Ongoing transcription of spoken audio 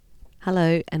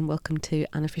Hello and welcome to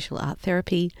Unofficial Art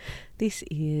Therapy. This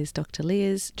is Dr.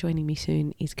 Liz. Joining me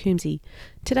soon is Coombesy.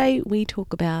 Today we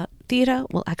talk about theatre,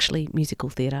 well actually musical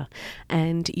theatre,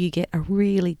 and you get a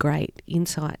really great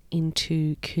insight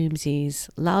into Coombesy's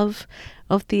love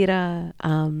of theatre,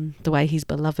 the way he's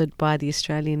beloved by the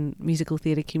Australian musical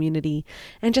theatre community,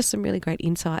 and just some really great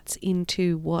insights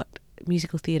into what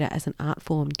musical theatre as an art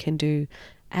form can do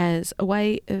as a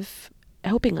way of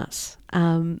helping us.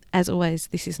 As always,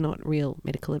 this is not real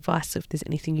medical advice, so if there's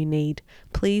anything you need,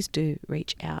 please do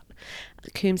reach out.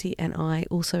 Coombesy and I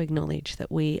also acknowledge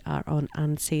that we are on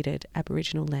unceded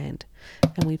Aboriginal land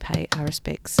and we pay our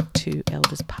respects to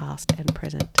elders past and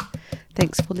present.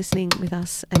 Thanks for listening with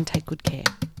us and take good care.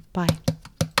 Bye.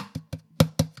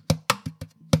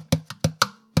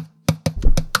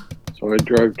 So I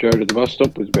drove Joe to the bus stop.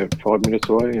 It was about 5 minutes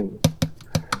away, and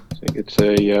so he gets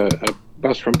a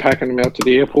bus from Pakenham out to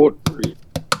the airport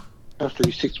after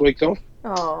his 6 weeks off.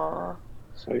 Aww.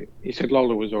 So he said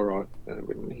Lola was all right.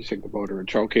 When he said goodbye to her in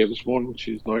childcare this morning,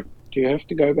 she's like, "Do you have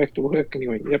to go back to work?" And he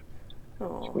went, "Yep."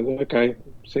 Aww. She went, "Okay,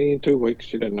 see you in 2 weeks."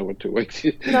 She doesn't know what 2 weeks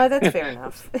is. No, that's fair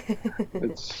enough.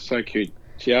 It's so cute.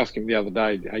 She asked him the other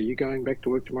day, "Are you going back to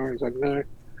work tomorrow?" He's like, "No."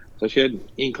 So she had an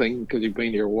inkling because he'd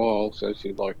been here a while. So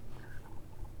she's like,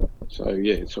 so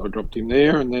I dropped him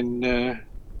there, and then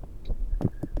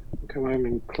come home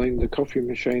and clean the coffee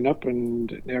machine up,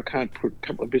 and now I can't put a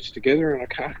couple of bits together, and I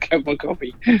can't have my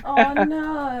coffee. Oh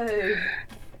no!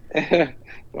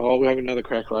 I'll have another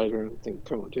crack later and think,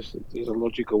 come on, just there's a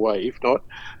logical way. If not,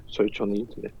 search on the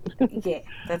internet. Yeah,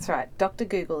 that's right. Dr.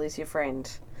 Google is your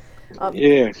friend.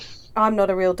 Yes. I'm not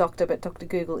a real doctor, but Dr.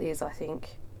 Google is, I think.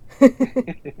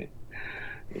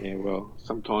 Yeah, well,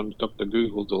 sometimes Dr.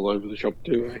 Google's all over the shop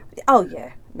too, eh? Oh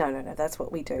yeah. No. That's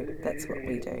what we do. That's what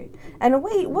we do. And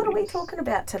what are we talking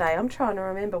about today? I'm trying to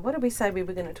remember. What did we say we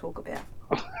were going to talk about?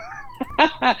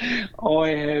 I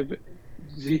have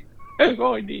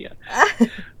zero idea.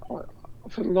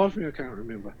 For the life of me, I can't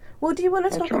remember. Well, do you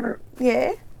want to talk about...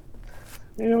 Yeah?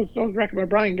 Yeah, I was racking my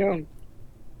brain going,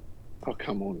 oh,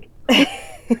 come on.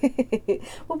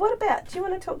 Well, do you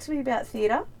want to talk to me about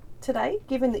theatre today,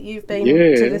 given that you've been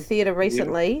to the theatre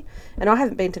recently, and I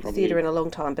haven't been to the theatre in a long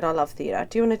time, but I love theatre.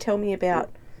 Do you want to tell me about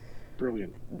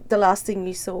the last thing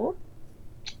you saw?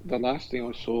 The last thing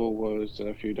I saw was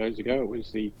a few days ago. It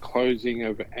was the closing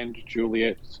of And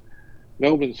Juliet's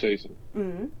Melbourne season.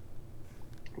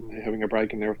 Mm-hmm. They're having a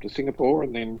break and they're off to Singapore,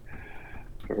 and then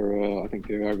I think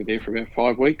they're over there for about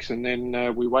 5 weeks, and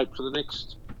then we wait for the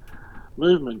next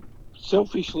movement.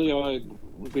 Selfishly, I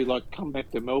would be like, come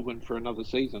back to Melbourne for another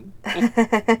season.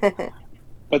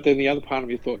 But then the other part of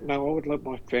me thought, no, I would love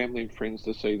my family and friends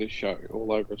to see this show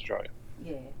all over Australia.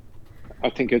 Yeah. I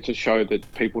think it's a show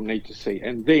that people need to see,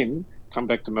 and then come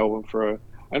back to Melbourne for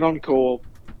an encore,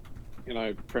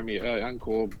 premiere,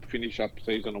 encore finish up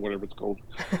season or whatever it's called.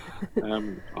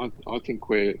 I think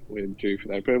we're due for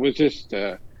that. But it was just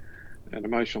an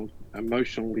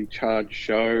emotionally charged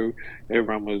show.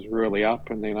 Everyone was really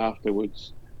up, and then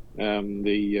afterwards,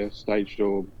 the stage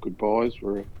door goodbyes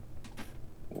were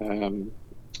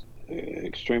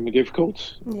extremely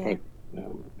difficult, but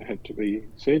it had to be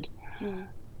said. Yeah.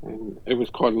 And it was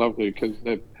quite lovely because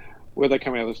where they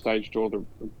come out of the stage door, the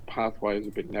pathway is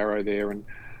a bit narrow there, and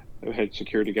they had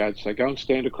security guards say, go and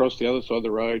stand across the other side of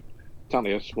the road. It's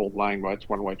only a small laneway, it's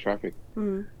one-way traffic.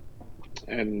 Mm.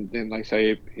 And then they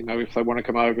say, if they want to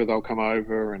come over, they'll come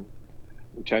over and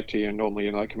chat to you. And normally,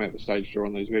 they come out the stage door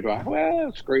on these videos,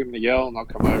 well, scream and yell, and they'll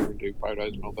come over and do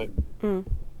photos and all that. Mm.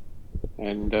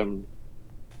 And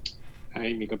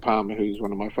Amy Palmer, who's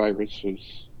one of my favourites,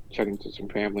 was chatting to some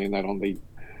family and that on the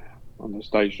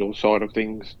stage door side of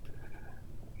things.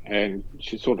 And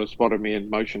she sort of spotted me in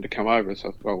motion to come over. So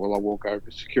I thought, well, I'll walk over.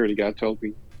 Security guard told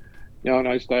me,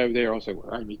 no, stay over there. I said,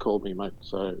 well, Amy called me, mate.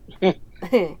 So...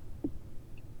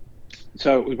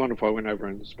 So it was wonderful. I went over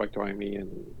and spoke to Amy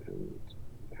and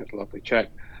had a lovely chat.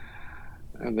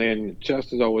 And then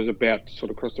just as I was about to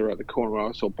sort of cross the corner,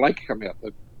 I saw Blake come out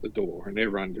the door, and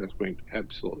everyone just went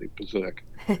absolutely berserk.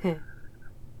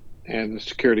 And the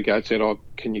security guard said, oh,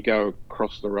 can you go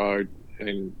across the road?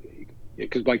 And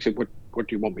because Blake said, what do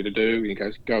you want me to do? And he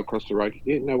goes, go across the road.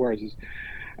 Yeah, no worries.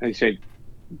 And he said,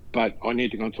 but I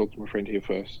need to go and talk to my friend here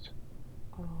first.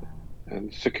 Oh.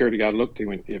 And the security guard looked, he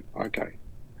went, yep, okay.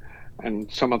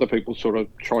 And some other people sort of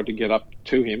tried to get up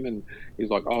to him, and he's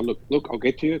like, oh, look, I'll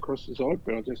get to you across the side,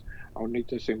 but I'll need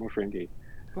to see my friend here.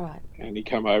 Right. And he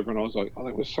came over, and I was like, oh,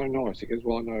 that was so nice. He goes,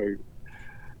 well, I know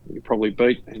you're probably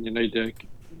beat and you need to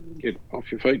get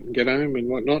off your feet and get home and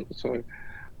whatnot. So,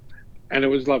 and it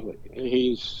was lovely.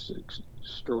 He's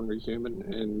extraordinary human,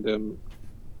 and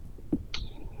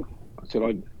said,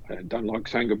 I don't like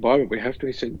saying goodbye, but we have to.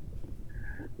 He said,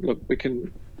 look, we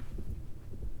can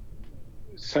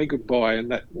say goodbye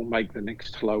and that will make the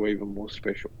next hello even more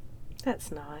special.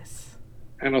 That's nice.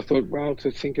 And I thought, well,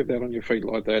 to think of that on your feet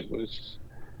like that was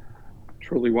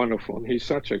truly wonderful. And he's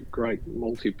such a great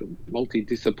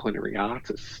multidisciplinary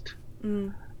artist.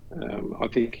 I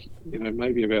think,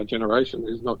 maybe of our generation,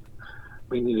 there's not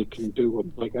many that can do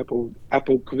what Blake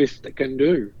Appelquist can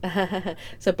do.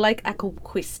 So Blake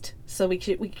Appelquist. So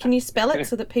can you spell it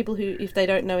so that people who, if they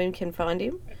don't know him, can find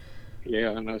him?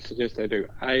 Yeah, and I suggest they do.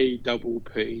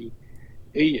 Appelquvist.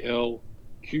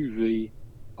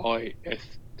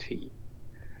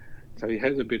 So he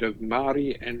has a bit of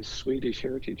Māori and Swedish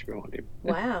heritage behind him.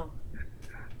 Wow.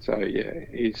 So yeah,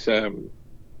 it's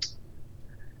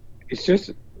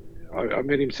just. I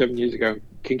met him 7 years ago in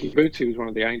Kinky Boots. He was one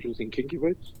of the angels in Kinky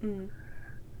Boots,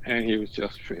 and he was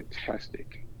just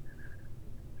fantastic.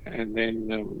 And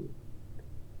then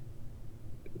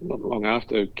not long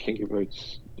after Kinky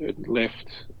Boots had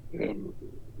left,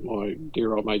 my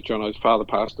dear old mate Jono's father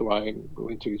passed away, and we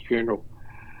went to his funeral.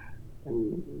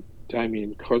 And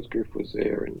Damien Cosgriff was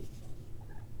there, and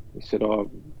he said, I've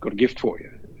got a gift for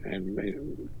you.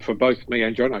 And for both me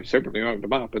and Jono, separately, I opened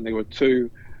them up, and there were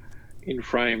two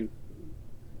in-frame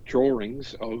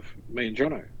drawings of me and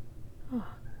Jono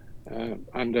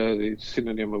under the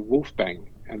synonym of Wolfbang,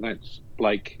 and that's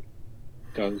Blake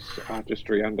does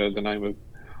artistry under the name of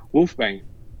Wolfbang.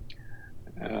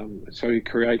 So he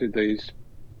created these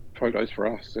photos for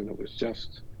us, and it was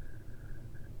just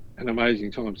an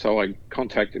amazing time. So I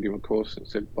contacted him, of course, and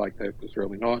said, Blake, that was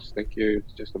really nice, thank you,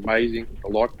 it's just amazing, the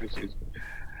likeness is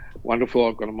wonderful,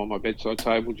 I've got him on my bedside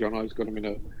table, Jono's got him in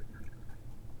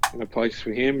a place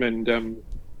for him, and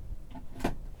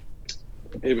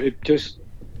it just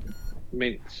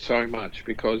meant so much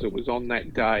because it was on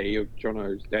that day of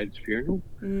Jono's dad's funeral,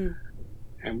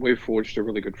 and we've forged a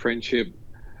really good friendship.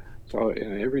 So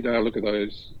every day I look at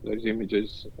those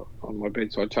images on my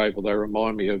bedside table, they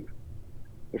remind me of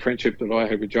the friendship that I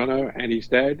had with Jono and his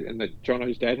dad, and that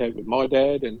Jono's dad had with my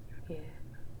dad, and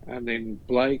then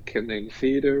Blake, and then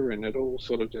theatre, and it all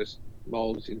sort of just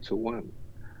molds into one.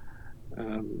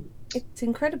 It's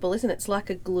incredible, isn't it? It's like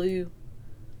a glue,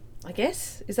 I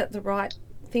guess. Is that the right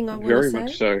thing I want to say? Very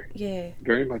much so. Yeah.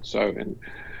 Very much so. And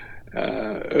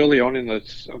early on in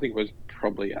this, I think it was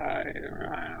probably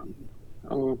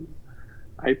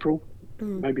April,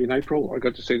 maybe in April, I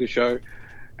got to see the show.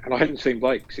 And I hadn't seen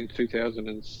Blake since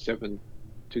 2017,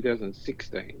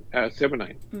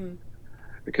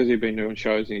 because he'd been doing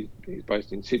shows. He's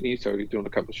based in Sydney, so he's doing a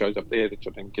couple of shows up there that I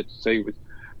didn't get to see with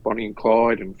Bonnie and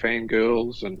Clyde and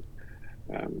Fangirls, and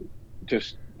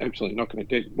just absolutely knocking it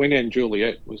dead. When Anne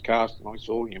Juliet was cast and I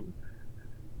saw him,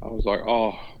 I was like,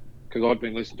 because I'd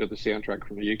been listening to the soundtrack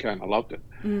from the UK and I loved it.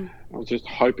 I was just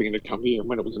hoping to come here, and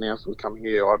when it was announced it was coming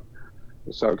here, I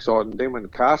was so excited. And then when the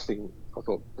casting, I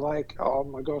thought, Blake, oh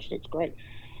my gosh, that's great.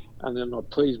 And then I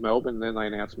pleased Melbourne, and then they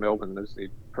announced Melbourne as the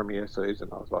premiere season.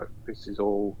 I was like, this is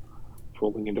all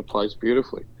falling into place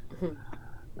beautifully.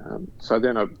 So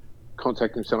then I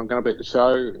contacted him, said, I'm going to be at the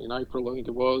show in April, I think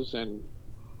it was, and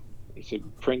he said,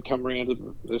 friend, come around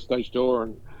to the stage door,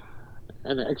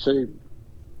 and actually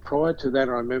prior to that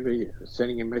I remember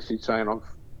sending him a message saying, I'm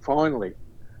finally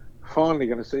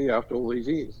going to see you after all these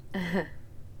years.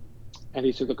 And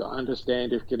he said, look, I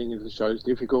understand if getting into the show is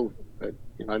difficult, but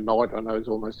night I know is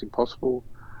almost impossible,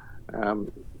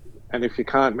 and if you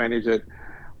can't manage it,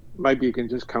 maybe you can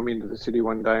just come into the city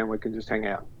one day and we can just hang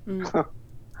out.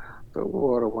 But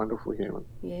what a wonderful human.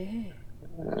 Yeah.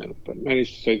 But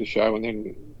managed to see the show, and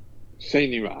then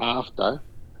seeing him after,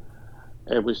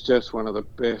 it was just one of the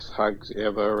best hugs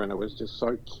ever, and it was just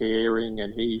so caring,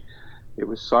 and it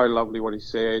was so lovely what he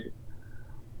said.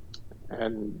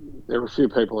 And there were a few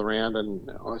people around, and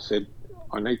I said,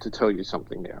 I need to tell you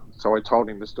something now. So I told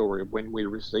him the story of when we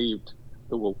received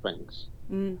the Wolfbangs.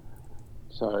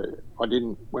 So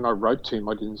when I wrote to him,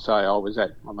 I didn't say I was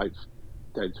at my mate's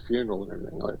dad's funeral and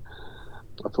everything.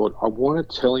 I thought, I want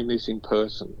to tell him this in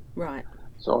person. Right.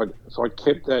 So I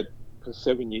kept that for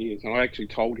 7 years, and I actually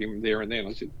told him there and then.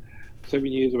 I said, 7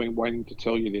 years I've been waiting to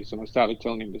tell you this, and I started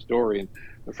telling him the story and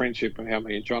the friendship and how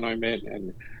me and Jono met,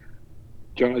 and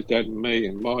Jono's dad and me,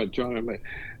 and my Jono met,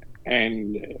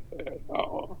 and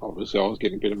obviously I was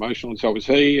getting a bit emotional, and so was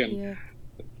he, and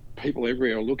people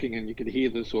everywhere were looking, and you could hear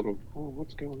the sort of,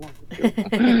 what's going on?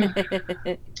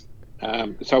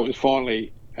 So it was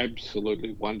finally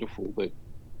absolutely wonderful that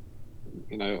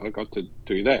I got to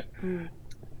do that.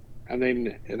 And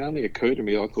then it only occurred to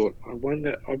me, I thought, I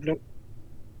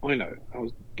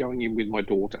was going in with my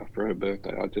daughter for her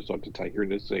birthday. I decided to take her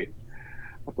in to see it.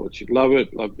 I thought she'd love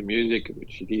it, love the music,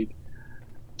 which she did.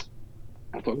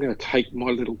 I thought, I'm going to take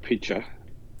my little picture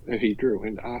that he drew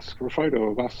and ask for a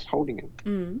photo of us holding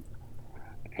him.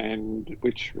 And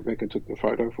which Rebecca took the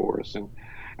photo for us.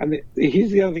 And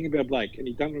here's the other thing about Blake, and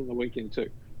he done it on the weekend too.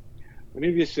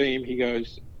 Whenever you see him, he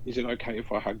goes, "Is it okay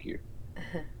if I hug you?"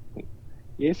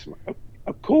 Yes,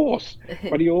 of course.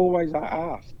 But he always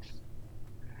asks.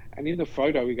 And in the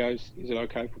photo, he goes, "Is it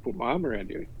okay if I put my arm around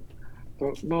you?" I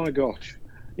thought, my gosh,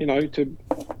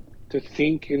 to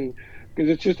think, and because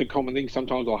it's just a common thing.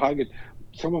 Sometimes I'll hug it.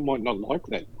 Someone might not like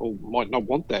that or might not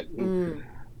want that.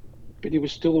 But he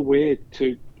was still aware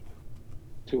to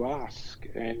ask,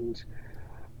 and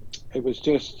it was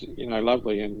just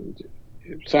lovely. And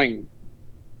saying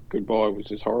goodbye was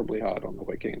just horribly hard on the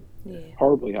weekend.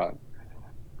 Horribly hard,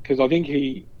 because I think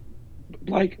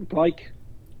Blake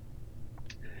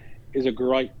is a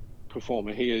great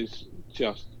performer. He is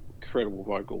just incredible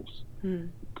vocals,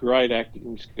 great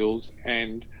acting skills,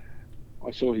 and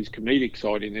I saw his comedic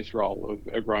side in this role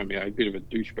of Romeo, a bit of a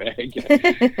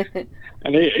douchebag.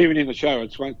 And even in the show,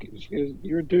 it's one, she goes,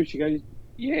 "You're a douche." He goes,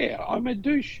 "Yeah, I'm a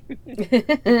douche."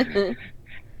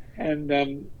 And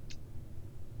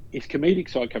his comedic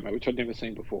side came out, which I'd never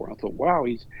seen before. I thought, wow,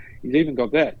 he's even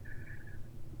got that.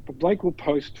 But Blake will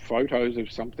post photos of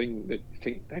something that you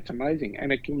think, that's amazing.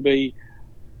 And it can be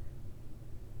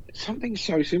something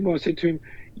so simple. I said to him,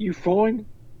 you find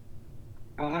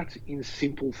art in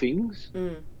simple things.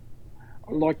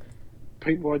 Like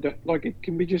people I don't like, it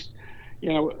can be just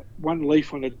one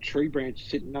leaf on a tree branch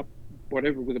sitting up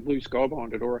whatever with a blue sky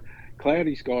behind it, or a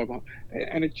cloudy sky behind it.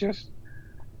 And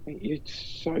it's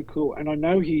so cool. And I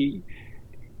know he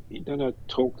done a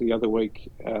talk the other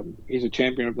week. He's a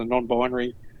champion of the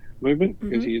non-binary movement,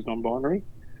 because he is non-binary.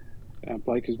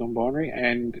 Blake is non-binary,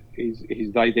 and he's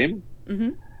they them.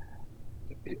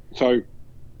 So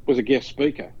was a guest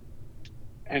speaker.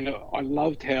 And I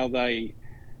loved how they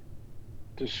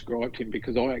described him,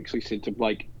 because I actually said to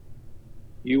Blake,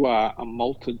 you are a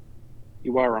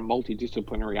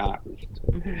multidisciplinary artist.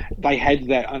 They had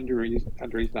that under his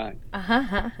name.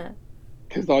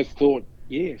 Because I thought,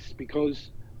 yes,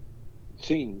 because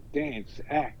sing, dance,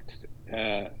 act,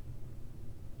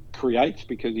 creates,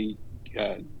 because he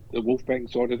the Wolfgang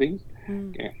side of things,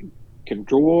 can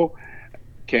draw,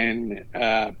 can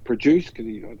produce, because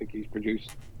I think he's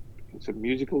produced some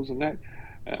musicals and that.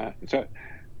 So,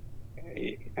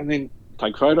 and then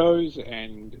take photos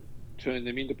and turn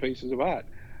them into pieces of art.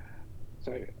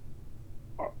 So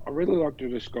I really like to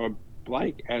describe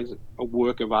Blake as a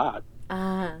work of art.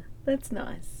 That's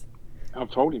nice.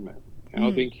 I've told him that. And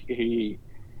I think it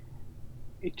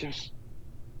just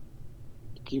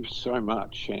gives so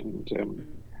much.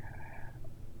 And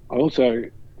also,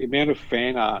 the amount of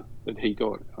fan art that he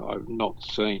got, I've not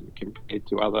seen compared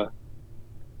to other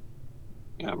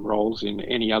roles in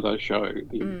any other show.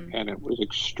 And it was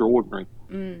extraordinary,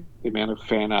 the amount of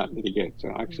fan art that he gets.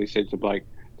 And I actually said to Blake,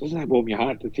 doesn't that warm your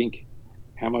heart to think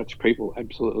how much people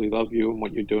absolutely love you and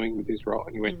what you're doing with this role?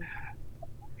 And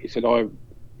he said, I'm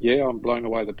blown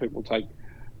away that people take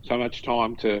so much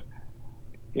time to,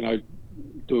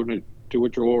 do a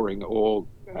drawing, or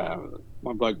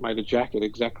my bloke made a jacket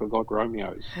exactly like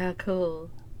Romeo's. How cool!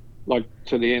 Like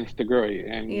to the nth degree,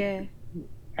 and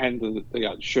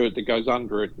the shirt that goes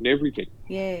under it and everything.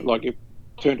 Like if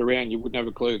turned around, you wouldn't have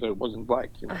a clue that it wasn't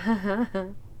Blake.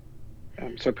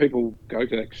 So people go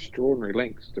to extraordinary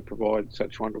lengths to provide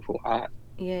such wonderful art.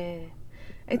 I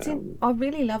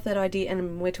really love that idea,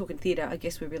 and we're talking theatre. I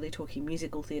guess we're really talking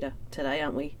musical theatre today,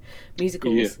 aren't we?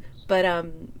 Musicals. But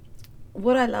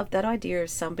what I love, that idea of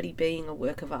somebody being a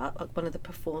work of art, like one of the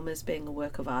performers being a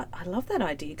work of art. I love that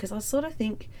idea, because I sort of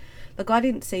think, like, I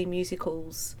didn't see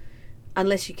musicals,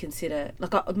 unless you consider,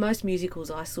 like, most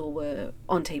musicals I saw were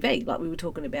on TV, like we were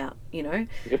talking about, a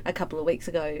couple of weeks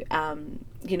ago, and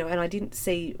I didn't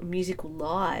see a musical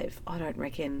live, I don't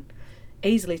reckon,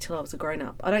 easily till I was a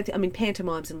grown-up.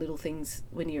 Pantomimes and little things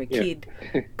when you're a kid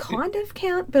kind of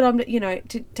count, but I'm,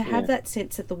 to have that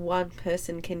sense that the one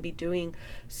person can be doing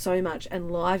so much and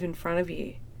live in front of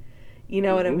you,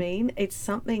 what I mean? It's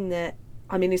something that,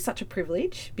 is such a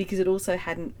privilege, because it also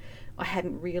I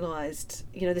hadn't realised,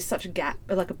 there's such a gap,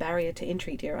 like a barrier to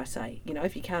entry, dare I say,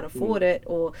 if you can't afford it,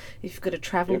 or if you've got to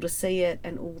travel to see it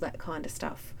and all that kind of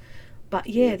stuff. But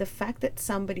the fact that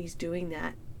somebody's doing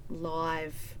that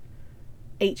live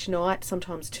each night,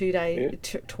 sometimes 2 days,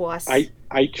 twice. 8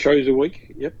 shows a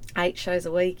week. 8 shows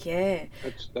a week.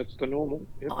 That's the normal.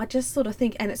 I just sort of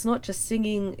think, and it's not just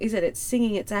singing, is it? It's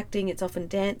singing, it's acting, it's often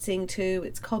dancing too,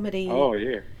 it's comedy. Oh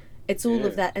yeah. It's all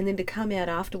of that, and then to come out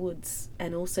afterwards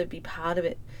and also be part of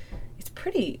it, it's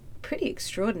pretty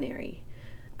extraordinary.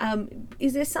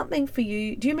 Is there something for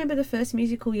you? Do you remember the first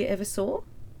musical you ever saw?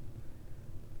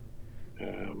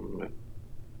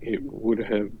 It would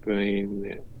have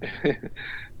been,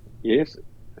 yes,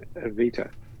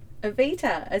 Evita.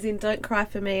 Evita, as in Don't Cry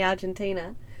For Me,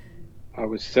 Argentina. I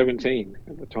was 17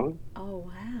 at the time. Oh,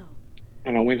 wow.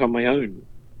 And I went on my own.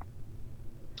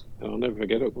 And I'll never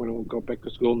forget it. When I got back to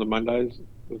school on the Mondays,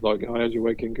 it was like, oh, how's your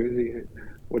weekend, Coombesy?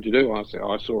 What'd you do? I said,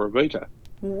 I saw Evita.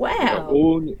 Wow. Like,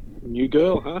 oh, new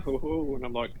girl, huh? And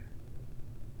I'm like,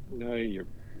 no, you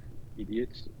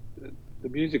idiots. The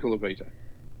musical Evita.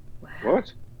 Wow.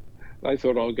 What? They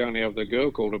thought I was going to have the girl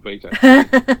called Evita.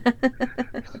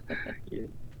 Yeah,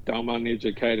 dumb,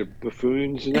 uneducated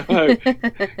buffoons. No.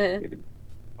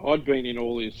 I'd been in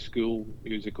all his school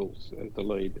musicals as the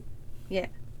lead. Yeah.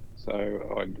 So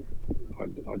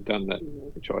I'd done that,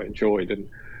 which I enjoyed.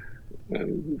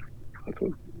 And I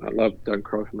thought, I loved Don't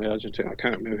Cry For Me, Argentina. I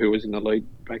can't remember who was in the lead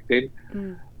back then.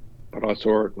 But I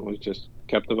saw it and was just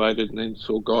captivated, and then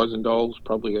saw Guys and Dolls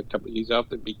probably a couple of years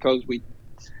after, because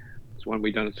it's one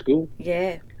we done at school.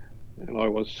 Yeah. And I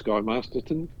was Sky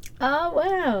Masterton. Oh,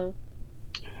 wow.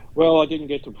 Well, I didn't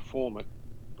get to perform it,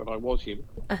 but I was him.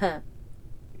 Uh-huh.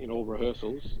 In all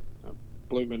rehearsals.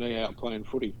 Blew my knee out playing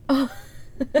footy. Oh.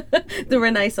 The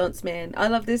Renaissance man. I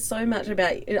love this so much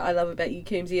about you,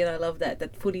 Coombesy, and I love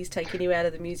that footy's taking you out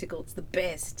of the musical. It's the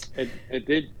best. It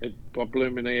did. I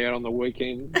blew my knee out on the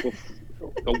weekend,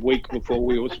 the week before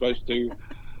we were supposed to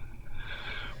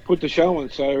put the show on.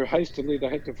 So hastily they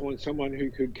had to find someone who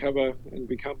could cover and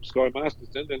become Sky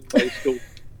Masterton, and they still.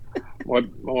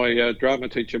 My drama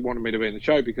teacher wanted me to be in the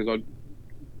show because I'd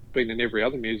been in every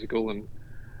other musical, and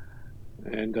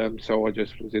so I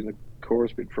just was in the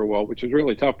chorus bit for a while, which was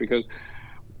really tough because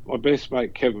my best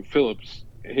mate Kevin Phillips,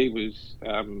 he was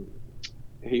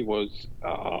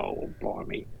oh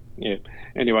blimey, yeah.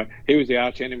 Anyway, he was the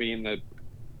arch enemy in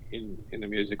the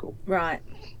musical, right?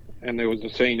 And there was a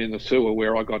scene in the sewer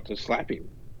where I got to slap him.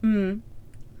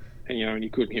 And he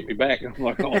couldn't hit me back. I'm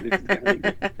like, oh, this is going to be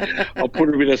good. I'll put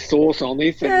a bit of sauce on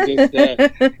this and just give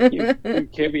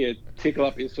Kevy a tickle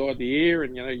up inside the ear,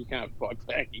 and you can't fight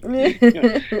back.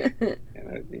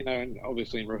 And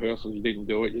obviously in rehearsals you didn't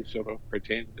do it. You sort of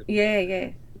pretend.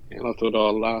 Yeah. And I thought,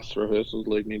 last rehearsals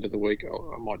leading into the week,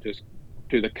 I might just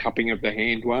do the cupping of the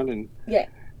hand one and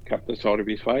cup the side of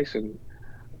his face. And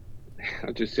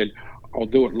I just said, I'll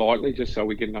do it lightly just so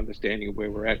we get an understanding of where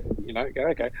we're at. Go,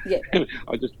 okay. Yeah.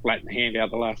 I just flattened the hand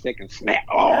out the last second, snap.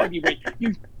 Oh, and he went,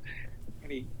 you.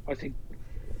 And I said,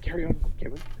 carry on,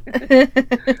 Kevin.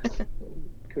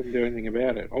 Couldn't do anything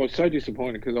about it. I was so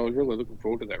disappointed because I was really looking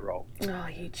forward to that role. Oh,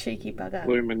 you cheeky bugger.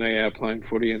 Blew my knee out playing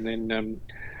footy, and then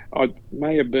I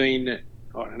may have been,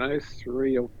 I don't know,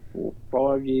 3 or 4,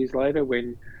 5 years later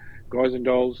when Guys and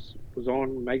Dolls was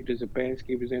on. Magda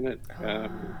Zabansky was in it.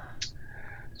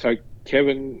 So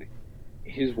Kevin,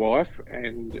 his wife,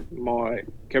 and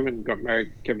Kevin got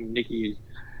married. Kevin and Nikki,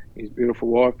 his beautiful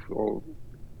wife, or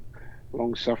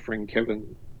long-suffering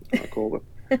Kevin, I call her.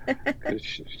 Because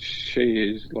she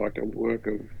is like a work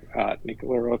of art,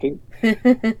 Nicola, I think.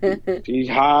 She's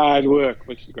hard work,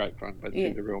 but she's great fun, but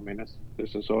she's a real menace to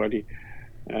society.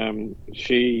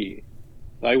 They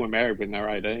were married when they were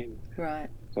 18. Right.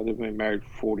 So they've been married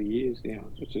for 40 years now,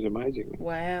 which is amazing.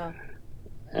 Wow.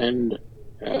 And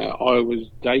I was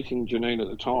dating Janine at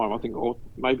the time, I think, or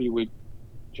maybe we'd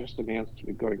just announced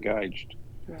we got engaged.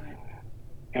 Right.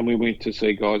 And we went to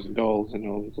see Guys and Dolls, and I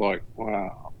was like,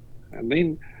 wow. And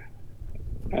then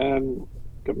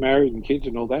got married and kids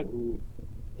and all that, and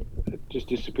it just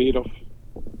disappeared off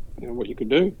what you could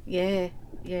do. Yeah.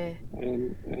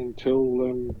 And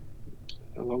until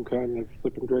along came the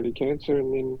flipping dreaded cancer,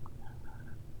 and then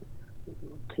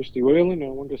Christy Whelan, I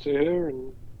wanted to see her,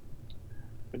 and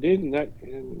I did, and that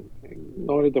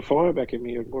ignited the fire back in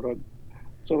me of what I'd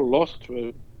sort of lost for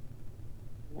a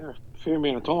fair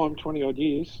amount of time, 20 odd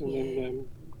years, and then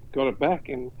got it back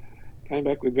and came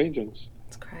back with vengeance.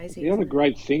 It's crazy. The other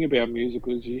great thing about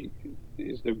musicals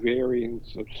is the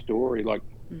variance of story, like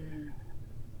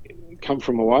Come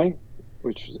From Away,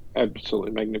 which was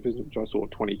absolutely magnificent, which I saw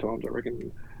 20 times, I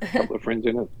reckon, a couple of friends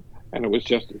in it, and it was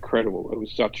just incredible. It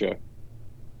was such a,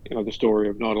 the story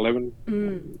of 9/11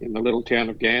 in the little town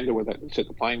of Gander, where they set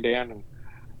the plane down, and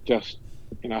just,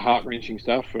 heart-wrenching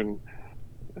stuff, and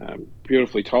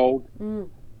beautifully told,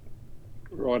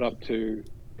 right up to,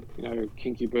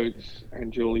 Kinky Boots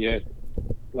and Juliet,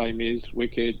 Les Mis,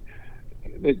 Wicked.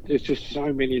 There's just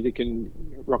so many that can,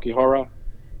 Rocky Horror,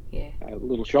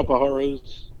 Little Shop of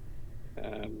Horrors,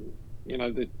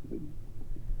 the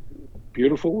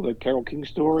Beautiful, the Carole King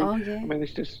story. Oh, yeah. I mean,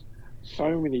 there's just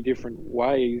so many different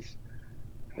ways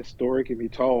a story can be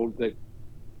told that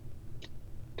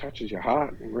touches your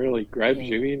heart and really grabs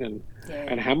you in.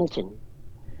 And Hamilton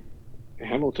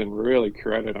really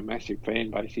created a massive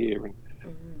fan base here,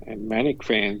 and Manic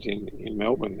fans in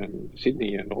Melbourne and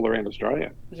Sydney and all around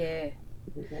Australia. Yeah.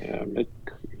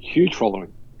 Huge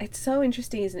following. It's so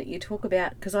interesting, isn't it? You talk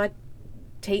about, because I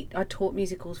taught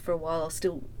musicals for a while. I'll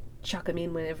still chuck them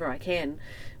in whenever I can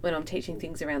when I'm teaching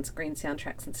things around screen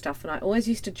soundtracks and stuff. And I always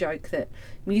used to joke that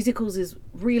musicals is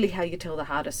really how you tell the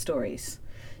hardest stories.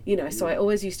 You know, so I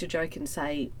always used to joke and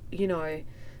say, you know,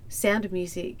 Sound of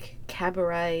Music,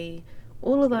 Cabaret,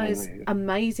 all of those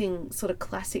amazing sort of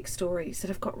classic stories that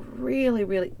have got really,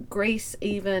 really, Grease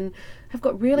even, have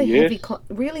got really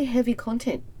heavy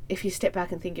content if you step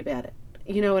back and think about it.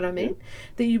 You know what I mean? Yeah.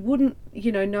 That you wouldn't,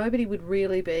 you know, nobody would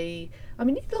really be... I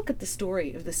mean, you look at the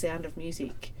story of The Sound of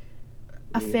Music,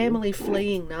 a family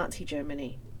fleeing Nazi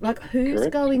Germany. Like, who's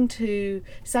going to...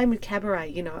 Same with Cabaret,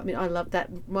 you know. I mean, I love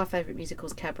that. My favourite musical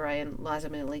is Cabaret, and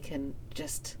Liza Minnelli can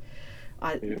just...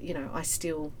 You know, I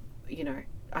still, you know...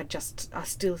 I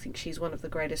still think she's one of the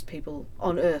greatest people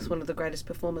on earth, one of the greatest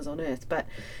performers on earth. But,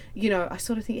 you know, I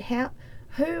sort of think,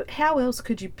 how else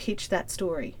could you pitch that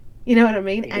story? You know what I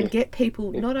mean? And get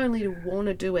people not only to want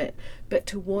to do it, but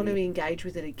to want to engage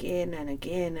with it again and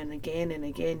again and again and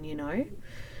again, you know?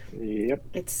 Yep.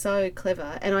 It's so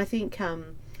clever. And I think,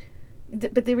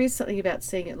 but there is something about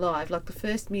seeing it live. Like the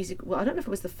first music, well, I don't know if it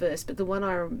was the first, but the one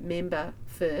I remember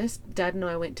first, Dad and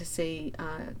I went to see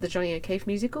the Johnny O'Keefe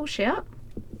musical, Shout.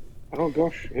 Oh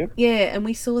gosh, yeah. Yeah, and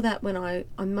we saw that when I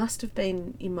must have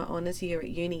been in my honours year at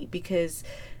uni, because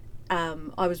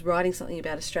I was writing something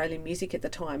about Australian music at the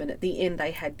time, and at the end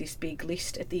they had this big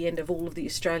list at the end of all of the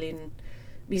Australian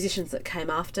musicians that came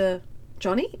after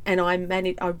Johnny, and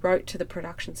I wrote to the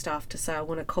production staff to say I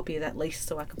want a copy of that list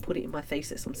so I could put it in my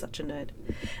thesis. I'm such a nerd.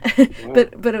 Wow.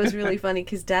 but it was really funny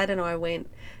because Dad and I went,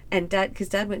 and Dad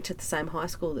went to the same high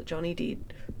school that Johnny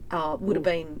did, would have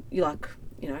been like,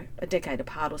 you know, a decade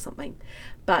apart or something.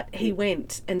 But he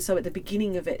went, and so at the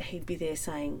beginning of it, he'd be there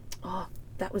saying, oh,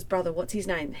 that was brother, what's his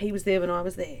name? He was there when I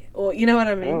was there. Or, you know what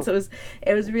I mean? Oh. So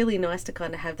it was really nice to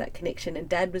kind of have that connection. And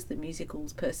Dad was the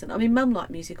musicals person. I mean, Mum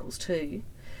liked musicals too.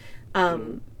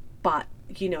 But,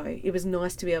 you know, it was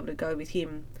nice to be able to go with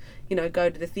him, you know,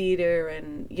 go to the theatre,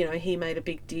 and, you know, he made a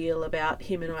big deal about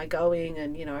him and I going,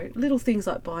 and, you know, little things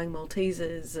like buying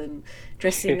Maltesers and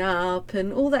dressing up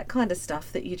and all that kind of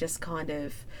stuff that you just kind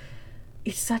of...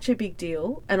 It's such a big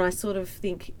deal, and I sort of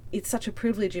think it's such a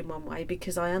privilege in one way,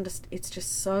 because I understand it's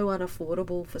just so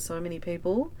unaffordable for so many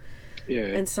people. Yeah,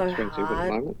 and so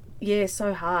hard. Yeah,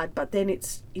 so hard. But then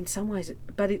it's, in some ways,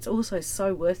 but it's also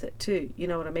so worth it too. You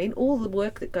know what I mean? All the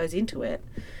work that goes into it,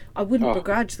 I wouldn't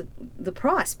begrudge the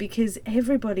price, because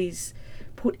everybody's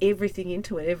put everything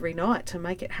into it every night to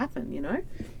make it happen, you know?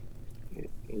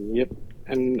 Yep.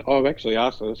 And I've actually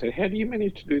asked her, I said, how do you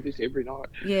manage to do this every night?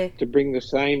 Yeah. To bring the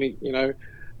same, you know,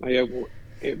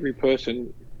 every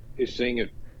person is seeing it,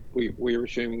 we're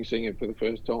assuming seeing it for the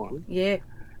first time. Yeah.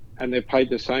 And they're paid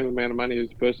the same amount of money as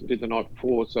the person did the night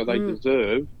before, so they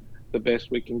deserve the best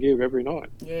we can give every night.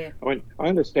 Yeah. I mean, I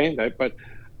understand that, but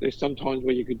there's sometimes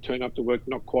where you could turn up to work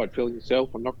not quite feeling yourself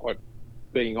or not quite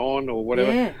being on or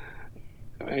whatever. Yeah.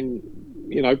 And,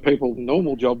 you know, people,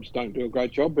 normal jobs don't do a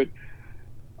great job, but,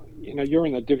 you know, you're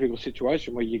in a difficult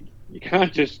situation where you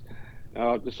can't just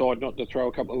decide not to throw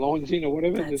a couple of lines in or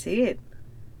whatever. That's it.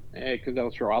 Yeah, because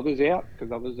they'll throw others out,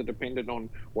 because others are dependent on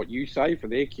what you say for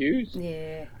their cues.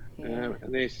 Yeah.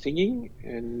 And they're singing,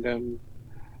 and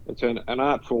it's an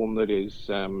art form that is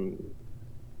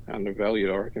undervalued,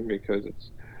 I reckon, because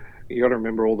you got to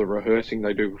remember all the rehearsing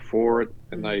they do before it,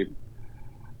 and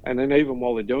then even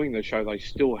while they're doing the show, they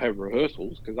still have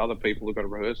rehearsals, because other people have got to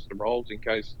rehearse the roles in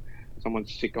case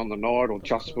someone's sick on the night, or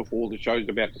just before the show's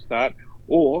about to start,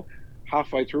 or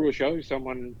halfway through a show,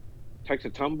 someone takes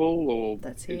a tumble or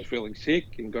is feeling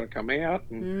sick and got to come out,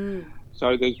 and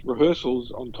so there's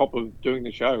rehearsals on top of doing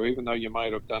the show. Even though you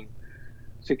might have done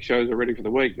 6 shows already for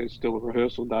the week, there's still a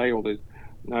rehearsal day, or there's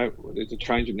a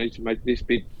change that needs to make this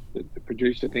bit that the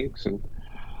producer thinks, and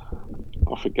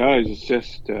off it goes. It's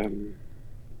just an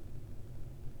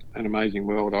amazing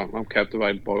world. I'm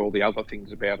captivated by all the other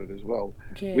things about it as well,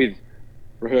 with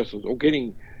rehearsals or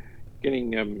getting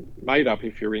made up.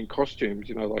 If you're in costumes,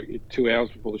 you know, like 2 hours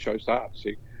before the show starts,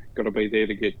 you've got to be there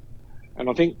to get. And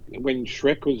I think when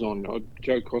Shrek was on,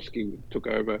 Joe Koski took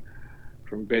over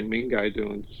from Ben Mingay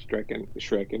doing Shrek,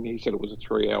 and he said it was a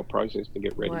 3-hour process to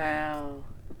get ready. Wow.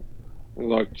 And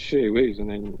like, gee whiz, and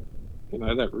then, you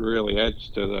know, that really adds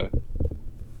to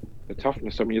the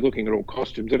toughness. I mean, you're looking at all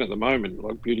costumes, and at the moment,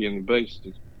 like Beauty and the Beast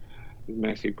is a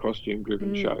massive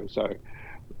costume-driven show, so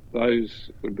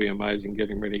those would be amazing,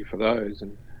 getting ready for those.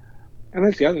 And And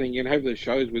that's the other thing. You can have the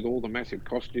shows with all the massive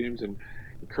costumes and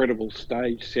incredible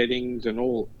stage settings and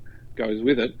all goes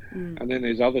with it. And then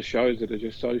there's other shows that are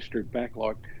just so stripped back,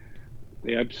 like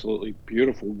the absolutely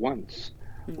beautiful Once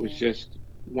was just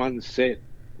one set,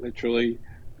 literally,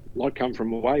 like Come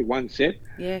From Away, one set.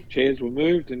 Yeah. Chairs were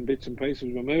moved and bits and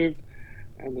pieces were moved,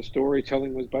 and the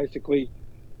storytelling was basically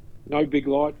no big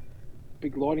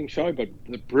lighting show, but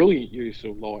the brilliant use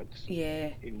of lights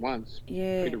in Once.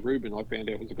 Yeah. Peter Rubin, I found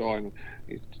out, was a guy, and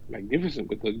he's magnificent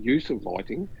with the use of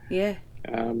lighting. Yeah.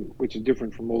 Which is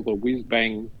different from all the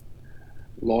whiz-bang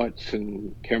lights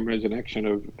and cameras and action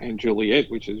of Anne Juliet,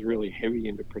 which is really heavy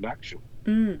into production.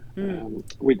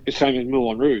 With the same as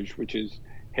Moulin Rouge, which is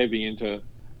heavy into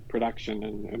production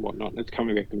and whatnot. And it's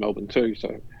coming back to Melbourne too,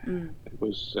 so it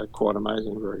was quite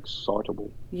amazing, very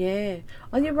excitable. Yeah.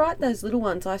 Oh, you're right, those little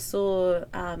ones. I saw,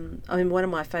 one of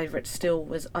my favourites still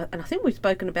was, and I think we've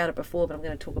spoken about it before, but I'm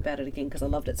going to talk about it again because I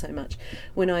loved it so much,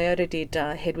 when Iota did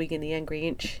Hedwig and the Angry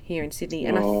Inch here in Sydney.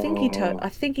 And I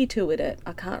think he toured it.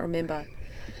 I can't remember.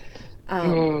 I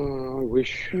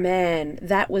wish. Man,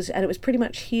 and it was pretty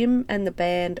much him and the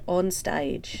band on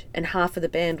stage, and half of the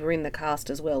band were in the cast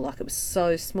as well. Like, it was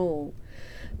so small,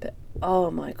 but oh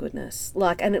my goodness!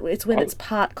 Like, and it's when it's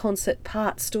part concert,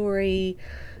 part story,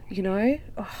 you know.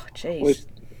 Oh, jeez. Well,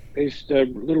 there's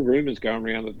little rumours going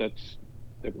around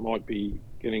that might be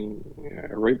getting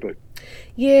a reboot.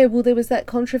 Yeah, well, there was that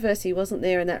controversy, wasn't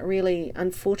there, and that really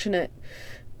unfortunate,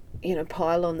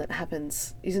 pile-on that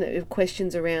happens, isn't it? Of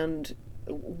questions around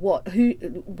what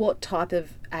type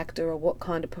of actor or what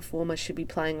kind of performer should be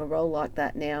playing a role like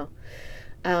that now.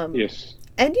 Yes.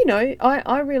 And,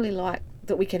 I really like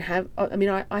that we can have,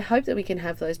 I hope that we can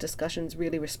have those discussions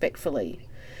really respectfully,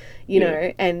 you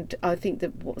know, and I think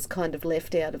that what was kind of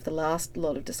left out of the last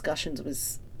lot of discussions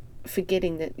was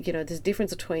forgetting that, there's a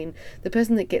difference between the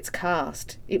person that gets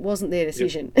cast. It wasn't their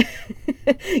decision.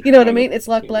 You know what I mean? It's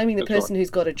like blaming the person who's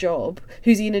got a job,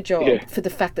 who's in a job, for the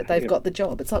fact that they've got the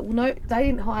job. It's like, well, no, they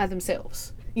didn't hire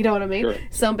themselves. You know what I mean?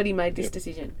 Correct. Somebody made this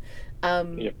decision.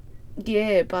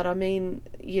 Yeah, but I mean,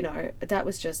 that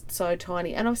was just so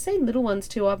tiny. And I've seen little ones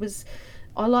too.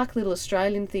 I like little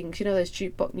Australian things, those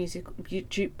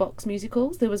jukebox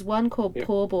musicals. There was one called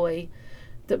Poor Boy,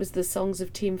 that was the songs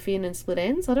of Tim Finn and Split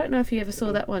Enz. I don't know if you ever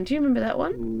saw that one. Do you remember that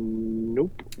one?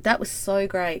 Nope. That was so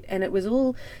great. And it was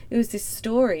this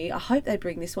story, I hope they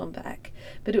bring this one back,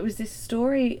 but it was this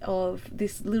story of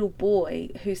this little boy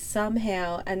who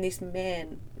somehow, and this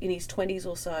man in his 20s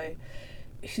or so,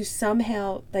 who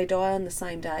somehow they die on the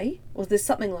same day, or there's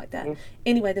something like that.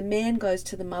 Anyway, the man goes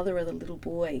to the mother of the little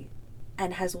boy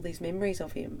and has all these memories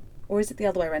of him. Or is it the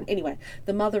other way around? Anyway,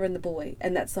 the mother and the boy,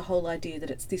 and that's the whole idea, that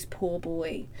it's this poor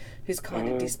boy who's kind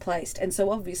of displaced. And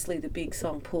so obviously the big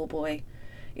song, Poor Boy,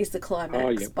 is the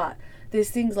climax. But there's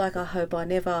things like I Hope I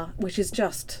Never, which is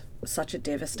just such a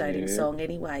devastating song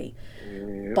anyway.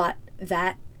 But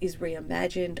that is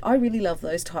reimagined. I really love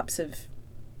those types of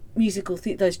musical,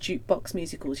 those jukebox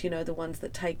musicals, the ones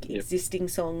that take existing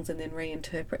songs and then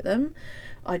reinterpret them.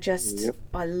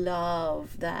 I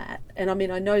love that. And I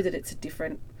mean, I know that it's a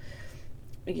different,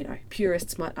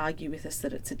 purists might argue with us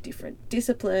that it's a different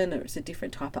discipline or it's a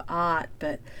different type of art,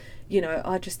 but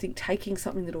I just think taking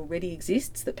something that already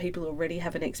exists, that people already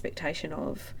have an expectation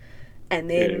of, and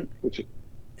then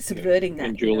subverting that.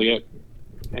 And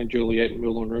Juliet and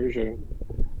Moulin Rouge are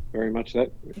very much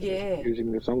that.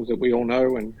 Using the songs that we all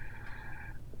know, and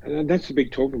that's the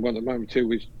big talking point at the moment too,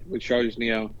 with shows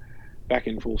now back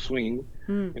in full swing.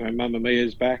 Mamma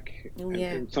Mia's back,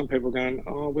 and some people are going,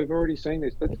 oh, we've already seen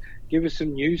this, let's give us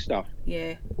some new stuff.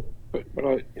 But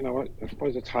I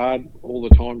suppose it's hard all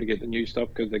the time to get the new stuff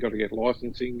because they've got to get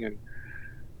licensing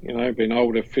and being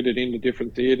able to fit it into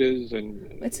different theatres,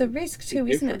 and it's a risk too,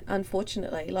 isn't it?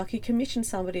 Unfortunately, like, you commission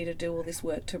somebody to do all this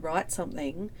work to write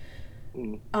something.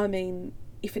 I mean,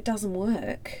 if it doesn't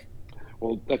work,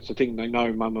 well, that's the thing. They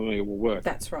know Mamma Mia will work.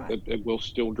 That's right. It will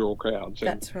still draw crowds.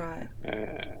 That's right.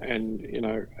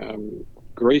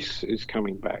 Grease is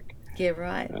coming back. Yeah,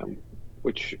 right.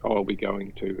 Which I'll be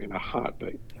going to in a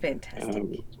heartbeat.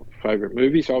 Fantastic. Favourite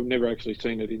movie. So I've never actually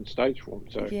seen it in stage form.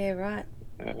 So yeah, right.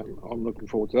 I'm looking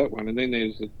forward to that one. And then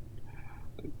there's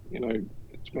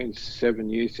it's been 7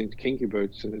 years since Kinky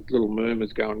Boots, and there's little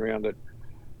murmurs going around that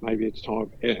maybe it's time.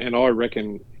 And I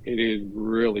reckon it is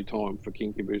really time for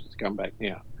Kinky Boots to come back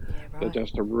now. Yeah, right. So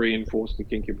just to reinforce the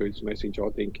Kinky Boots message, I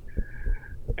think.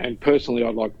 And personally,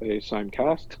 I'd like the same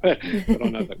cast, but I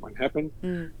know that won't happen.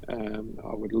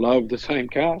 I would love the same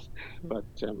cast, but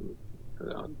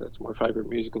that's my favourite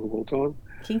musical of all time.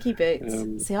 Kinky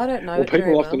Boots. See, I don't know. Well, it very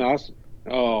people often ask,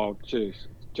 oh, geez,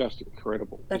 just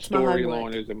incredible. That's the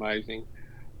storyline is amazing.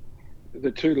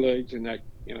 the two leads in that,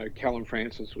 Callum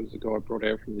Francis was the guy brought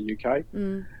out from the UK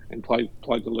and played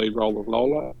the lead role of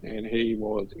Lola, and he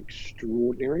was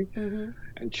extraordinary. Mm-hmm.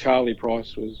 And Charlie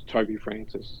Price was Toby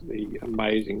Francis, the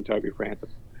amazing Toby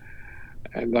Francis.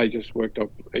 And they just worked off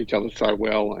each other so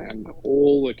well, and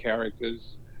all the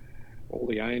characters, all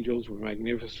the angels were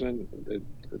magnificent. The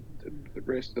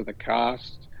rest of the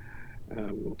cast,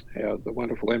 the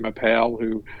wonderful Emma Powell,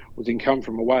 who was in Come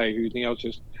From Away, who now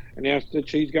just announced that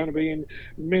she's going to be in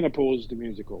Menopause, the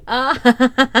musical,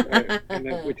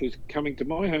 which is coming to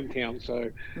my hometown. So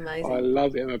amazing. I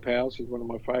love Emma Powell. She's one of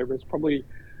my favourites. Probably,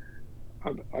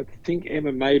 I think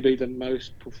Emma may be the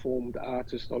most performed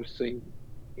artist I've seen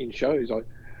in shows. I'm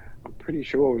pretty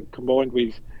sure, combined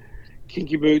with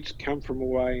Kinky Boots, Come From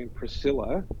Away, and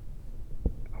Priscilla,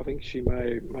 I think she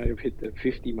may have hit the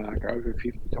 50 mark. Over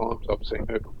 50 times I've seen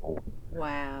her perform.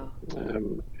 Wow.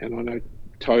 And I know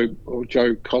Joe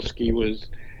Koski was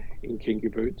in Kinky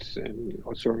Boots, and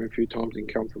I saw him a few times in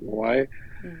Come From Away,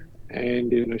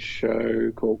 and in a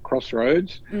show called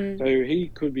Crossroads. So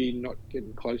he could be not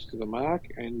getting close to the mark,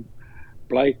 and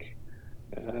Blake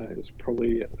is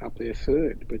probably up there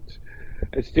third. But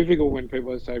it's difficult when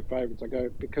people say favourites. I go,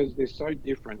 because they're so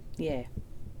different. Yeah.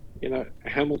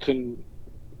 Hamilton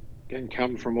can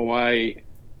Come From Away,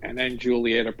 and then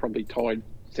Juliet are probably tied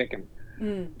second.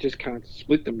 Just can't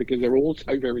split them because they're all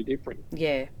so very different.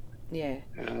 Yeah, yeah.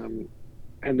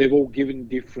 And they've all given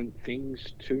different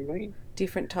things to me.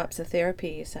 Different types of therapy,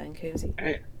 you're saying,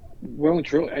 Coombesy? Well and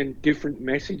truly, and different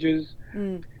messages.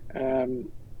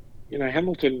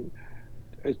 Hamilton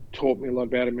has taught me a lot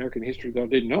about American history that I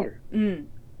didn't know.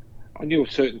 I knew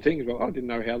of certain things, but I didn't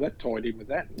know how that tied in with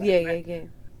that. Yeah.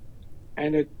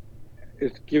 And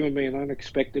it's given me an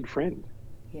unexpected friend.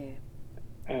 Yeah.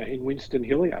 In Winston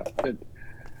Hillier.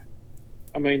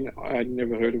 I had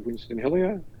never heard of Winston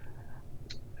Hillier.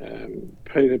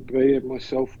 Peter B and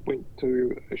myself went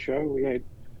to a show.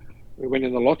 We went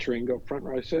in the lottery and got front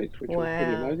row seats, which was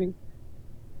pretty amazing.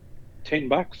 $10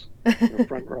 for a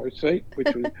front row seat,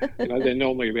 which was, they're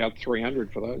normally about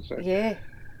 300 for those. So. Yeah.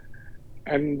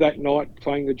 And that night,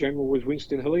 playing the general was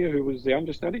Winston Hillier, who was the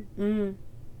understudy.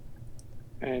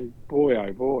 And boy,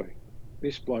 oh boy,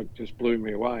 this bloke just blew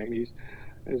me away. And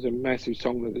there's a massive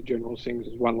song that the general sings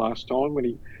as One Last Time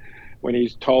when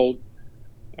he's told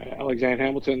Alexander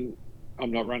Hamilton,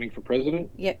 "I'm not running for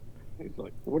president." Yep. He's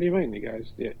like, "What do you mean?" He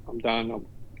goes, "Yeah, I'm done."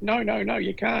 No,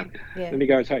 you can't. Yeah. And he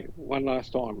goes, "Hey, one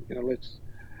last time,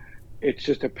 it's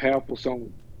just a powerful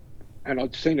song." And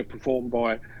I'd seen it performed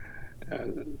by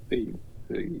the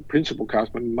principal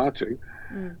castman, Matu,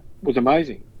 was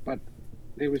amazing. But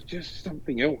there was just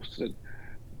something else that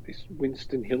this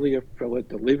Winston Hillier fella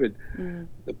delivered,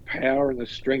 the power and the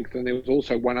strength. And there was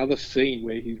also one other scene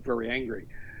where he's very angry,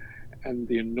 and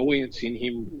the annoyance in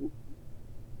him.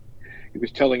 He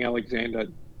was telling Alexander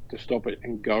to stop it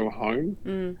and go home,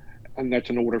 and that's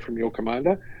an order from your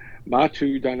commander.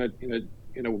 Matu done it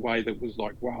in a way that was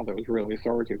like, wow, that was really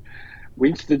authoritative.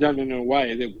 Winston done it in a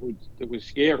way that was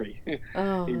scary.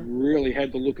 Oh. He really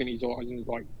had the look in his eyes and was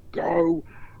like, "Go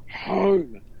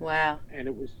home." Wow. And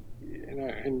it was,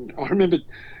 and I remember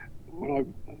when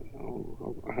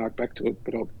I hark back to it,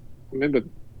 but I remember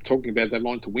talking about that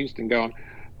line to Winston, going,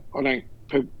 I'm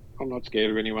not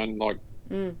scared of anyone. Like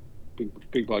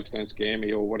big blokes don't scare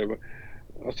me or whatever.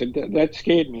 I said that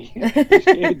scared me. It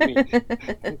scared me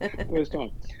first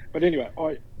time. But anyway,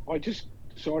 I just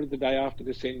decided the day after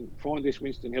to find this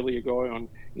Winston Hillier guy on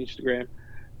Instagram,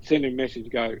 send him a message,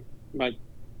 go, "Mate,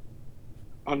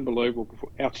 unbelievable,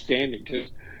 outstanding."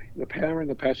 Just the power and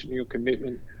the passion and your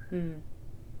commitment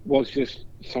was just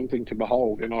something to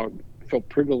behold, and I felt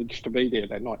privileged to be there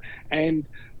that night and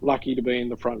lucky to be in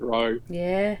the front row.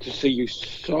 Yeah. To see you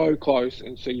so close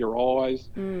and see your eyes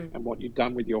and what you've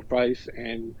done with your face,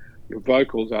 and your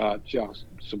vocals are just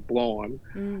sublime,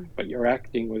 but your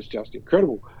acting was just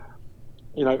incredible.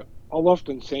 I'll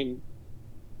often send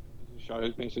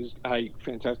shows messages, "Hey,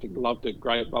 fantastic, loved it,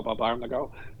 great, blah, blah, blah," and they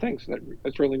go, "Thanks,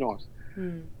 that's really nice."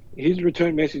 His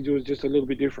return message was just a little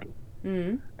bit different.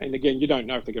 And again, you don't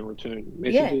know if they're going to return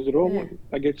messages at all. Yeah.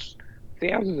 They get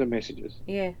thousands of messages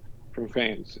from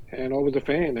fans, and I was a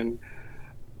fan, and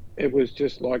it was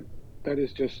just like, that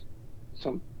is just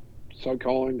so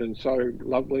kind and so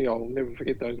lovely. I'll never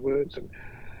forget those words.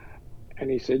 And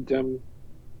he said,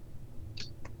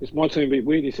 this might seem a bit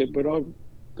weird, he said, but I've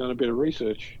done a bit of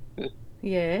research.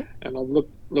 Yeah. And I've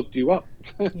looked you up.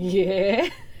 Yeah.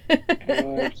 And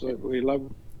I absolutely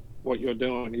love what you're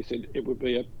doing. He said, it would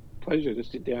be a pleasure to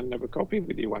sit down and have a coffee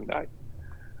with you one day.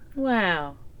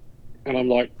 Wow. And I'm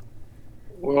like,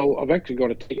 well, I've actually got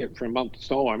a ticket for a month's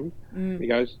time. He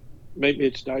goes, meet me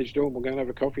at stage door and we'll go and have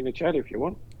a coffee and a chat if you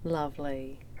want.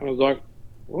 Lovely. And I was like,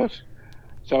 what?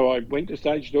 So I went to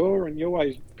stage door, and you're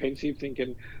always pensive,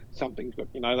 thinking something's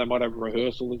got, they might have a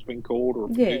rehearsal that's been called or a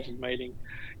producer's meeting.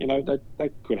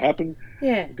 That could happen.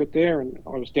 Yeah. I got there and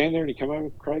I was standing there, and he came over,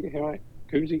 Craig, how are you?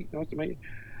 Coombesy, nice to meet you.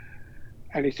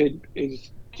 And he said,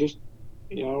 is just,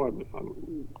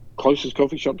 I'm closest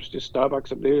coffee shop is just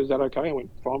Starbucks up there. Is that okay? I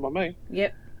went, fine by me.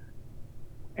 Yep.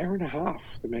 Hour and a half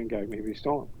the man gave me this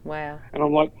time. Wow. And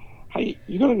I'm like, hey,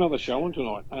 you got another show on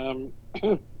tonight? And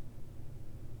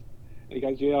he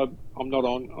goes, yeah, I'm not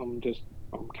on.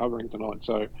 I'm covering tonight,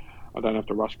 so I don't have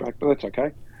to rush back, but that's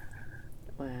okay.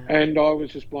 Wow. And I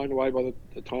was just blown away by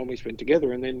the time we spent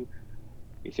together. And then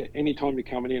he said, anytime you're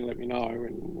coming in, let me know,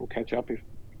 and we'll catch up if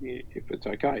it's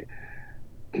okay.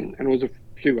 And it was a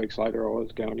few weeks later, I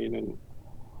was going in, and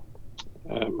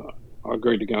I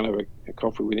agreed to go and have a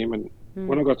coffee with him. And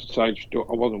when I got to stage door,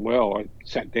 I wasn't well. I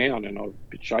sat down and I was a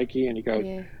bit shaky, and he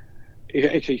goes, he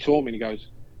actually saw me and he goes,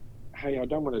 hey, I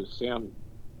don't want to sound,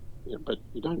 but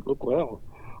you don't look well.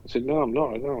 I said, no, I'm not.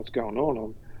 I don't know what's going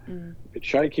on. I'm a bit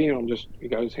shaky, and he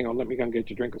goes, hang on, let me go and get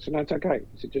you a drink. I said, no, it's okay.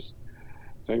 He said,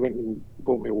 so he went and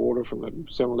bought me a water from the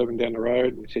 7-Eleven down the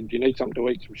road, and he said, do you need something to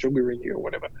eat, some sugar in you or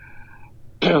whatever?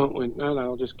 I went, no,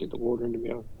 I'll just get the water into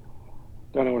me. I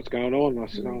don't know what's going on. And I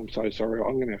said, I'm so sorry.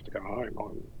 I'm going to have to go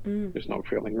home. I'm just not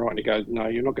feeling right. And he goes, no,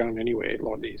 you're not going anywhere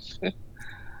like this.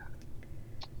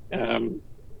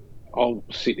 I'll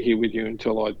sit here with you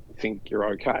until I think you're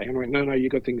okay. And I went, no, you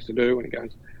got things to do. And he goes,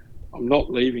 I'm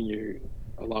not leaving you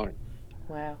alone.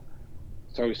 Wow.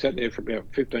 So we sat there for about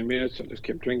 15 minutes. I just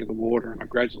kept drinking the water, and I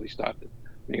gradually started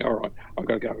thinking, all right, I've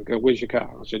got to go. I go, where's your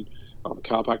car? I said, oh, the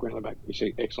car park around the back. He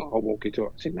said, excellent, I'll walk you to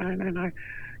it. I said, no,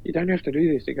 you don't have to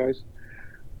do this. He goes,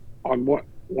 I want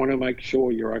to make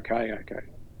sure you're okay.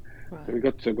 Right. So we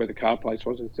got to where the car place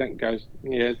was, and he goes,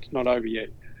 yeah, it's not over yet.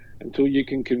 Until you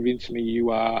can convince me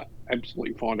you are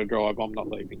absolutely fine to drive, I'm not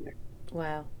leaving you.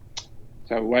 Wow.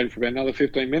 So we waited for about another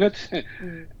 15 minutes,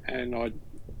 and I'd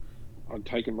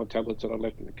taken my tablets that I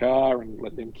left in the car and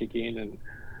let them kick in, and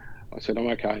I said, I'm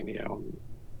okay now,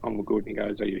 I'm good. And he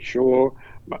goes, are you sure?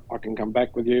 I can come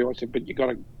back with you. I said, but you got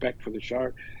to back for the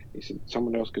show. He said,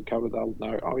 someone else could cover that.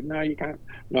 No. I went, no, you can't.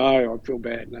 No, I feel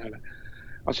bad. No.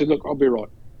 I said, look, I'll be right.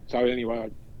 So anyway,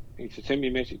 he said, send me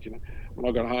a message. When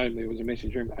I got home, there was a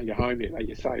message room. Are you home yet? Are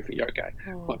you safe? Are you okay?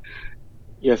 Like,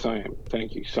 yes, I am.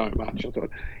 Thank you so much. I thought,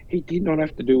 he did not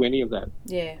have to do any of that.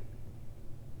 Yeah.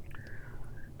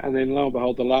 And then lo and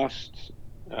behold, the last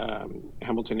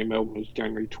Hamilton in Melbourne was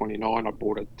January 29. I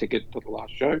bought a ticket to the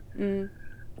last show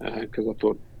because I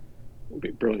thought it would be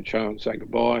a brilliant show and say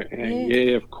goodbye. And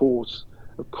of course,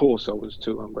 I was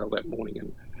too unwell that morning,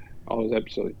 and I was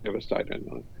absolutely devastated.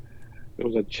 And there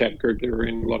was a chat group that were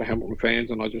in, a lot of Hamilton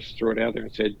fans, and I just threw it out there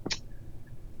and said,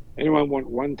 anyone want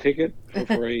one ticket for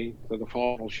free to the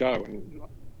final show? And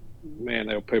man,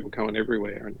 there were people coming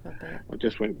everywhere, and I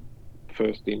just went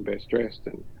first in, best dressed,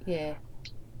 and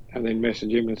then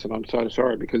messaged him and said, I'm so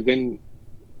sorry, because then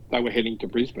they were heading to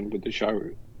Brisbane with the show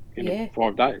in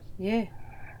 5 days. Yeah.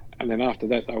 And then after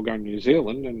that, they were going to New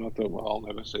Zealand, and I thought, well, I'll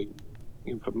never see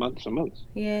him for months and months.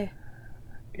 Yeah.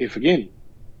 If again,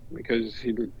 because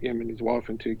him and his wife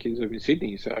and 2 kids live in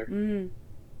Sydney, so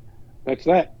that's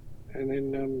that. And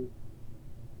then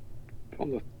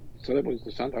so that was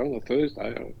the Sunday. On the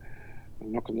Thursday, I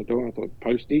knocked on the door, and I thought,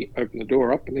 Posty, open the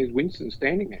door up, and there's Winston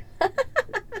standing there.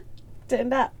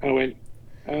 Turned up. And I went,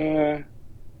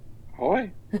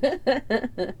 hi.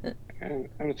 and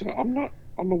I said,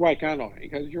 I'm awake, aren't I? He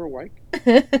goes, you're awake.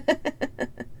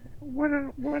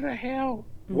 What the hell?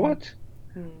 What?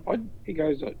 He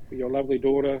goes, your lovely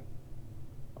daughter,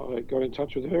 I got in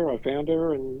touch with her, I found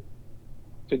her, and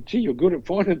said, gee, you're good at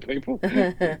finding people.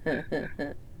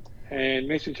 And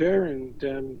messaged her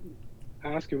and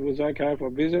asked if it was okay if I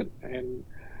visit, and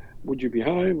would you be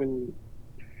home? And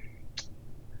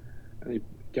he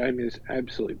gave me this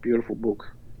absolutely beautiful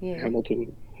book,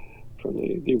 Hamilton, from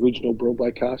the original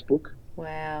Broadway cast book.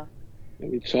 Wow.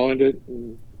 And he signed it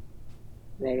and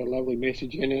wrote a lovely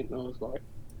message in it, and I was like,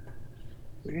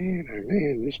 man, oh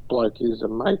man, this bloke is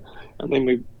amazing. And then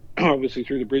we, obviously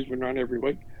through the Brisbane run every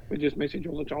week, we just message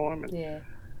all the time and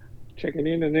checking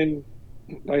in. And then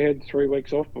they had 3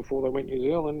 weeks off before they went to New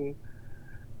Zealand. And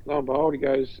lo and behold, he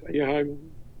goes, are you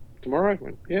home tomorrow? I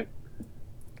went, yeah.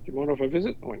 Do you mind if I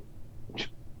visit? I went,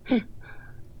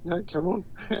 no, come on.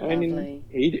 Lovely.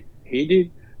 And he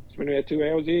did. Spent about 2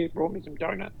 hours here, brought me some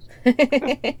donuts. But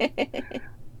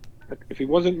if he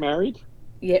wasn't married,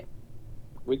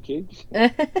 with kids,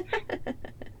 I'd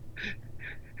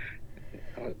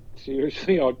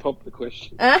seriously, I'd pop the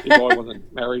question if I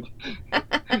wasn't married.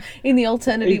 In the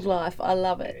alternative life, I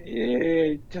love it.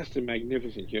 Yeah, just a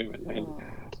magnificent human. And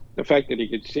the fact that he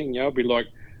could sing, I'd be like,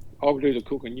 I'll do the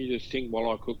cooking, you just sing while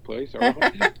I cook, please. All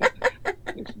right?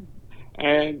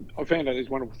 And I found out these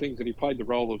wonderful things that he played the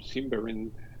role of Simba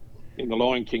in The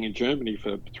Lion King in Germany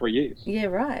for 3 years. Yeah,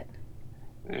 right.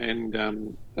 And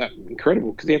that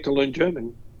incredible, because he had to learn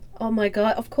German. Oh my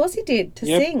God! Of course he did to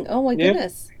sing. Oh my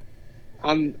goodness.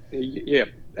 Add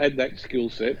that skill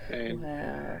set, and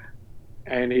wow.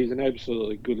 And he's an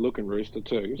absolutely good-looking rooster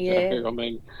too. Yeah. So I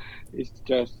mean, he's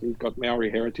got Maori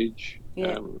heritage.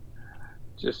 Yeah.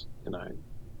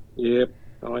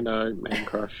 I know, man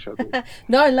crush.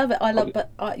 No, I love it.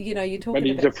 But you're talking. But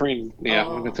he's a friend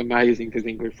now, and it's amazing to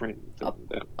think we're friends.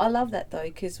 I love that though,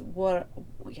 because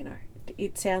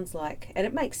it sounds like, and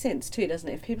it makes sense too, doesn't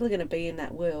it? If people are going to be in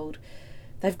that world,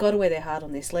 they've got to wear their heart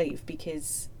on their sleeve,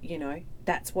 because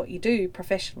that's what you do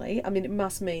professionally. I mean, it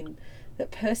must mean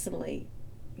that personally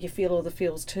you feel all the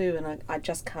feels too, and I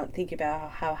just can't think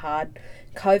about how hard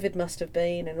COVID must have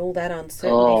been and all that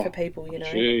uncertainty for people.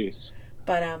 Jeez.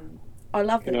 But I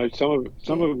love that.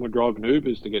 Some of them were driving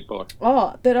Ubers to get by.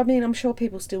 Oh, but I mean, I'm sure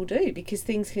people still do, because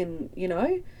things can,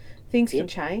 can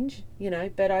change,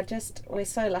 But we're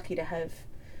so lucky to have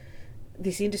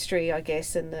this industry, I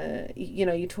guess, and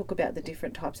you talk about the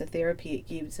different types of therapy it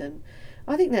gives, and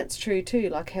I think that's true too.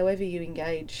 Like, however you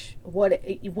engage,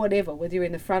 whatever, whether you're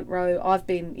in the front row, I've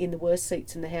been in the worst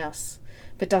seats in the house,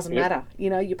 but it doesn't matter.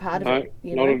 You're part of it.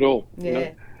 Not at all.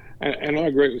 Yeah. No. And I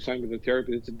agree with saying with the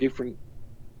therapy, it's a different.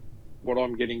 What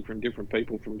I'm getting from different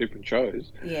people from different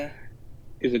shows,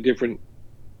 is a different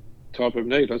type of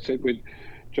need. I said with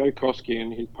Joe Koski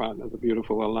and his partner, the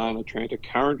beautiful Alana Trent, are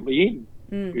currently in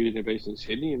Beauty and the Beast in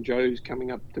Sydney, and Joe's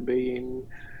coming up to be in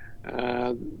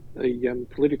the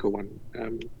political one.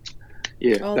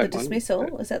 The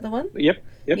Dismissal, is that the one? Yep,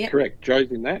 correct.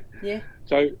 Joe's in that. Yeah.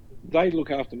 So they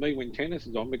look after me when tennis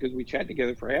is on, because we chat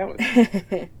together for hours.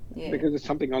 Because it's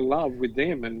something I love with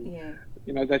them, and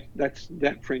that's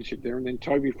that friendship there. And then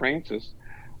Toby Francis,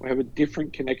 we have a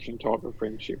different connection type of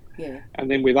friendship. Yeah. And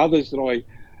then with others that I,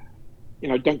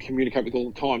 don't communicate with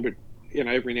all the time, but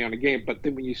every now and again. But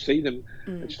then when you see them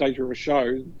at stage of a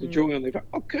show, the joy on their face,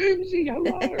 oh, Coombesy,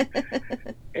 hello.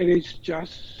 It is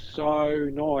just so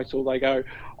nice. Or they go,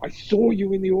 I saw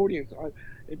you in the audience.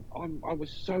 I was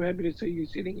so happy to see you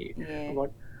sitting here. Yeah. I'm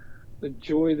like, the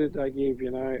joy that they give,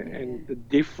 and the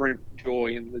different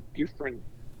joy and the different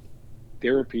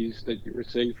therapies that you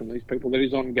receive from these people, that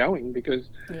is ongoing, because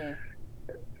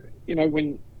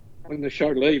when the show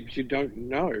leaves, you don't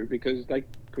know, because they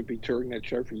could be touring that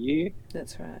show for a year.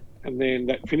 That's right. And then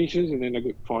that finishes, and then they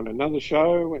could find another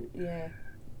show, and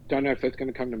don't know if that's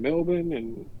going to come to Melbourne,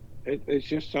 and there's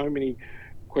just so many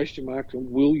question marks.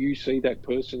 And will you see that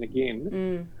person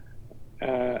again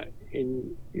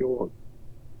in your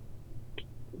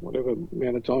whatever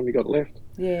amount of time you got left?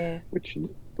 Yeah. Which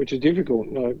is difficult.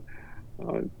 No,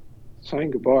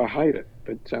 saying goodbye, I hate it,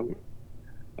 but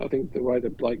I think the way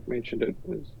that Blake mentioned it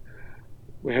was,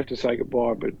 we have to say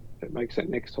goodbye, but it makes that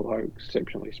next hello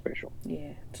exceptionally special.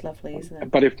 Yeah, it's lovely, isn't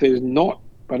it? But if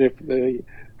the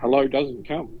hello doesn't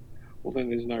come, well, then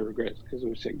there's no regrets, because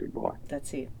we've said goodbye.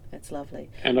 That's it. It's lovely.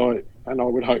 And I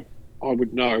would hope,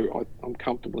 I'm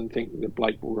comfortable in thinking that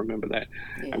Blake will remember that.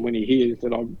 Yeah. And when he hears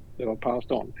that I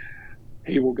passed on,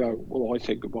 he will go, well, I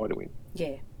said goodbye to him.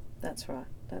 Yeah, that's right.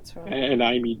 And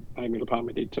Amy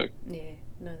LaPalma did too. Yeah,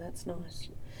 no, that's nice.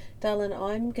 Darling,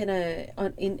 I'm gonna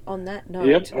on that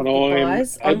note of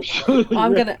goodbyes.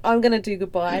 I'm gonna do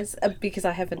goodbyes, because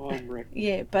I haven't.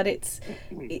 But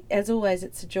as always,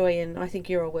 it's a joy, and I think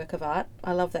you're a work of art.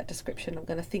 I love that description. I'm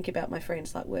gonna think about my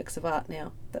friends like works of art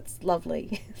now. That's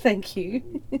lovely. Thank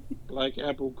you. Blake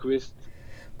Applequist.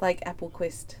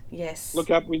 Yes. Look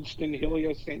up Winston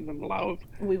Hillier. Send them love.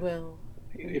 We will.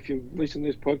 If you listen to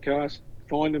this podcast,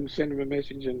 find them, send them a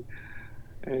message, and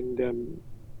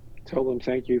tell them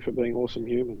thank you for being awesome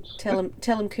humans. Tell them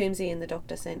Coombesy and the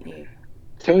doctor sent you.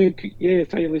 Say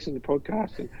you listen to the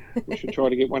podcast, and we should try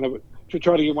to get one of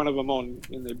them on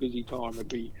in their busy time. It'd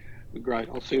be great.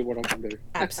 I'll see what I can do.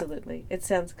 Absolutely, it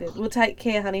sounds good. Well, take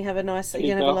care, honey. Have a nice.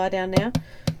 You gonna have a lie down now?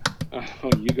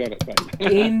 Oh, you got it,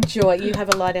 babe. Enjoy. You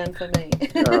have a lie down for me.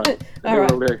 All right. All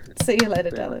right. See you later,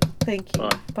 darling. Thank you.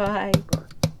 Bye. Bye.